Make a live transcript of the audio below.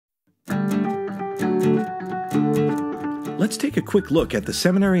Let's take a quick look at the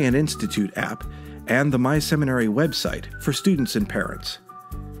Seminary and Institute app and the My Seminary website for students and parents.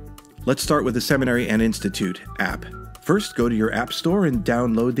 Let's start with the Seminary and Institute app. First, go to your app store and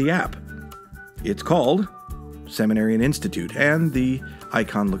download the app. It's called Seminary and Institute, and the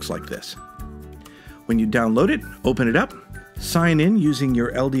icon looks like this. When you download it, open it up, sign in using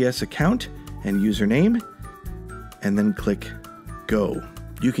your LDS account and username, and then click Go.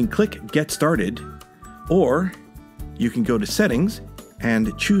 You can click Get Started, or you can go to Settings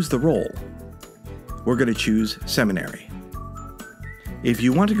and choose the role. We're going to choose Seminary. If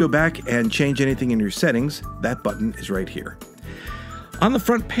you want to go back and change anything in your settings, that button is right here. On the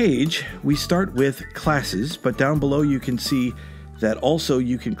front page, we start with classes, but down below you can see that also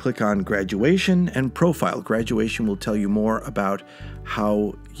you can click on graduation and profile. Graduation will tell you more about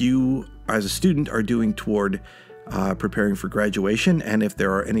how you as a student are doing toward preparing for graduation, and if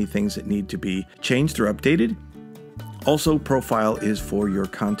there are any things that need to be changed or updated. Also, profile is for your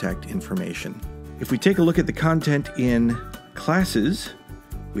contact information. If we take a look at the content in classes,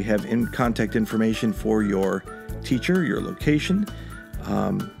 we have contact information for your teacher, your location,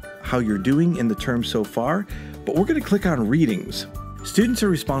 how you're doing in the term so far, but we're going to click on readings. Students are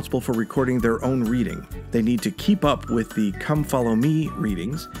responsible for recording their own reading. They need to keep up with the Come Follow Me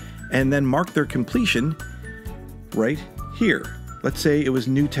readings and then mark their completion right here. Let's say it was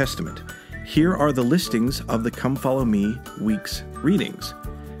New Testament. Here are the listings of the Come Follow Me week's readings.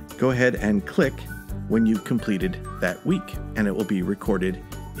 Go ahead and click when you've completed that week, and it will be recorded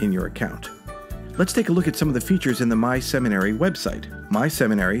in your account. Let's take a look at some of the features in the My Seminary website,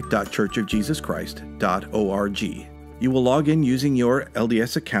 myseminary.churchofjesuschrist.org. You will log in using your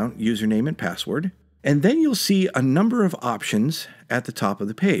LDS account, username, and password, and then you'll see a number of options at the top of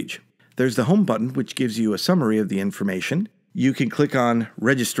the page. There's the Home button, which gives you a summary of the information. You can click on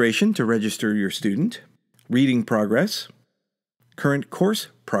Registration to register your student, Reading Progress, Current Course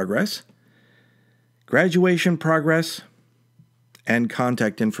Progress, Graduation Progress, and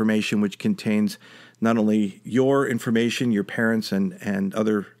Contact Information, which contains not only your information, your parents, and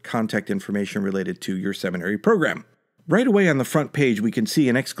other contact information related to your seminary program. Right away on the front page, we can see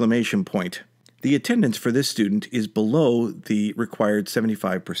an exclamation point. The attendance for this student is below the required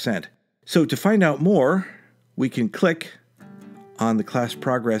 75%. So to find out more, we can click on the Class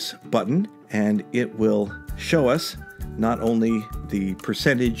Progress button, and it will show us not only the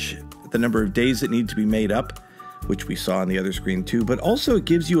percentage, the number of days that need to be made up, which we saw on the other screen too, but also it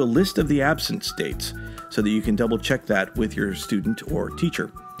gives you a list of the absence dates so that you can double check that with your student or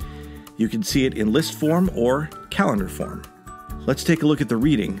teacher. You can see it in list form or calendar form. Let's take a look at the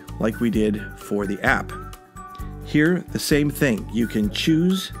reading like we did for the app. Here, the same thing. You can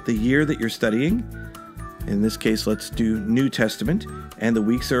choose the year that you're studying. In this case, let's do New Testament, and the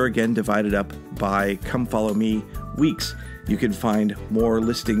weeks are again divided up by Come Follow Me weeks. You can find more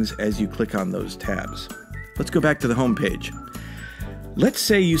listings as you click on those tabs. Let's go back to the home page. Let's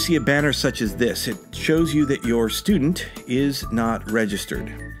say you see a banner such as this. It shows you that your student is not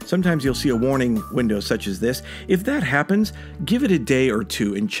registered. Sometimes you'll see a warning window such as this. If that happens, give it a day or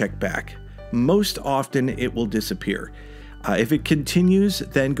two and check back. Most often it will disappear. If it continues,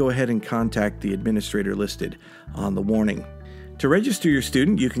 then go ahead and contact the administrator listed on the warning. To register your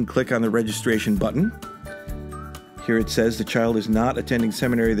student, you can click on the registration button. Here it says the child is not attending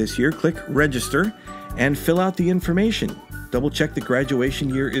seminary this year. Click Register and fill out the information. Double check the graduation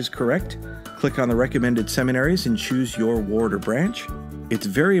year is correct. Click on the recommended seminaries and choose your ward or branch. It's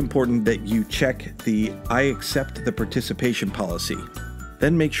very important that you check the I accept the participation policy.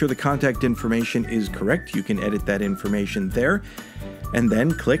 Then make sure the contact information is correct. You can edit that information there, and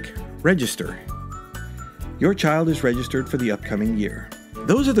then click Register. Your child is registered for the upcoming year.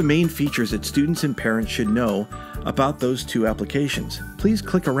 Those are the main features that students and parents should know about those two applications. Please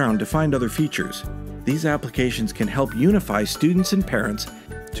click around to find other features. These applications can help unify students and parents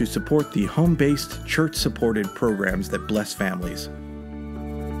to support the home-based, church-supported programs that bless families.